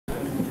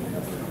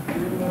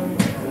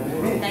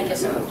you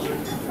so much.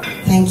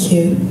 Thank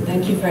you.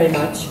 Thank you very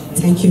much.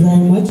 Thank you very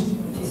much.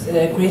 It's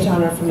a great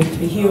honor for me to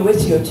be here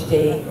with you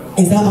today.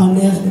 I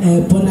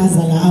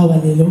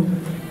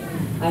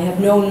have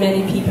known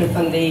many people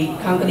from the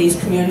Congolese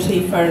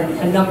community for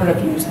a number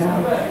of years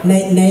now.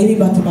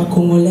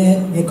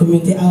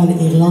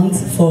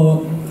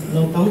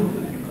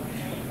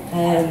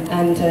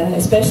 And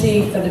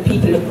especially for the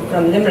people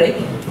from Limerick.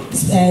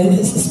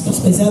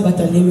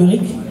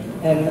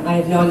 I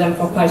have known them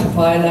for quite a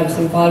while. I was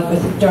involved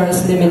with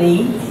Doris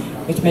Limini,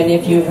 which many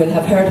of you will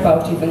have heard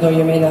about, even though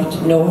you may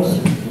not know it.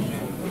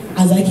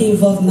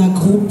 Involved in a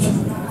group.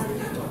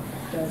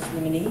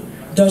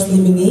 Doris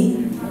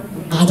Limini.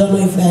 I don't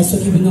know if some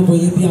people know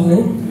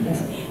Boyebiango.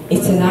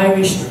 It's an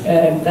Irish,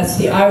 that's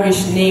the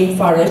Irish name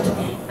for it,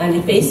 and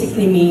it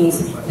basically means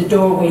the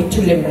doorway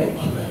to Limerick.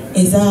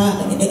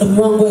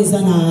 Mwango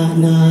eza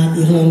na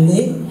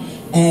irlandais,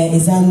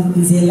 eza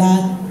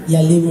nzela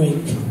ya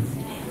Limerick.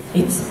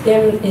 Its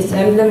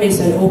emblem is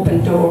an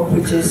open door,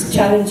 which is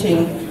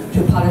challenging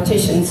to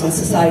politicians and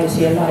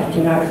society alike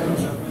in Ireland.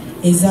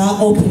 Eza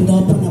open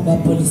door pona ba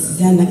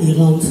politician na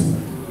Ireland.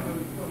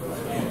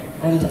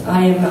 And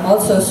I am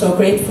also so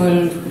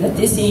grateful that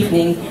this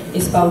evening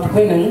is about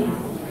women.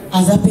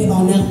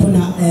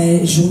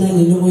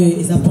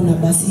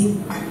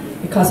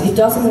 Because it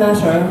doesn't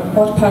matter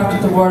what part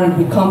of the world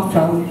we come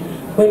from,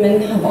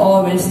 women have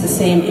always the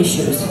same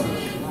issues.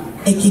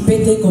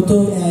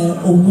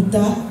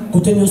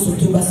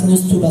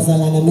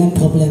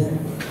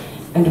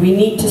 And we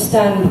need to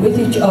stand with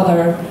each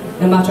other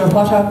no matter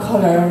what our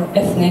colour,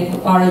 ethnic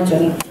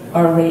origin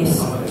or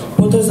race.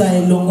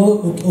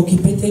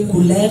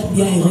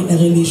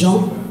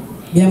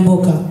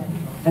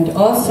 And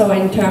also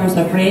in terms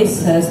of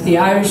race, as the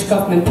Irish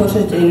government put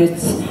it in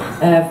its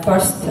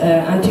first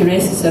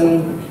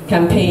anti-racism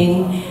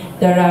campaign,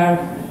 there are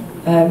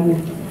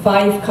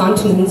 5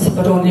 continents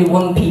but only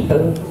one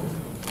people.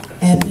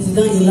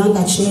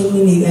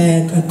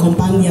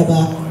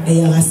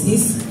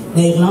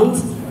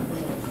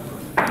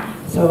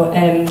 So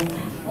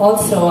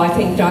also I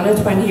think Donald,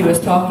 when he was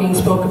talking,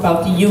 spoke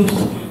about the youth,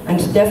 and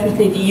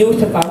definitely the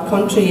youth of our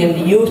country and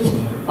the youth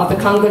of the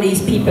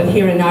Congolese people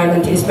here in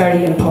Ireland is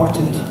very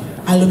important.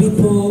 And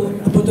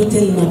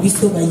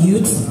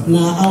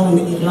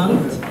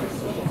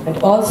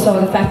also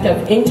the fact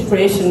of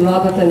integration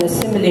rather than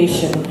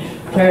assimilation,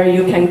 where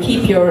you can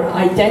keep your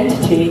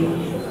identity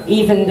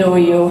even though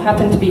you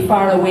happen to be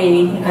far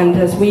away. And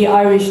as we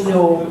Irish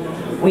know,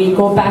 we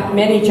go back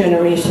many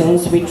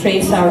generations, we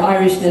trace our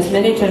Irishness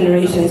many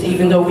generations,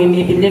 even though we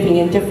may be living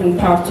in different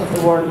parts of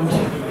the world.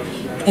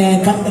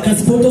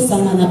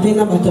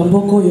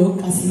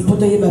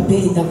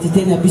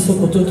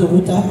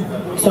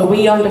 So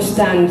we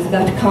understand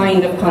that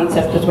kind of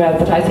concept as well,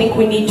 but I think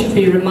we need to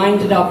be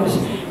reminded of it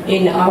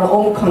in our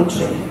own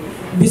country.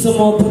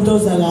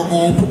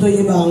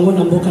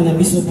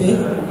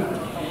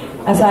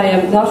 As I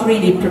am not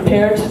really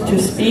prepared to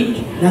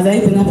speak, I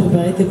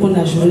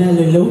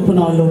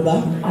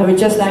would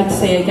just like to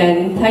say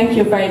again, thank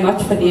you very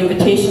much for the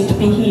invitation to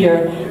be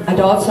here and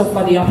also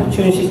for the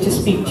opportunity to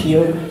speak to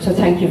you. So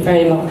thank you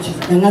very much.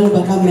 Thank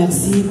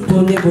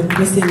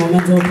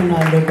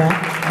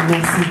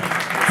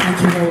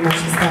you very much,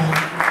 Mr.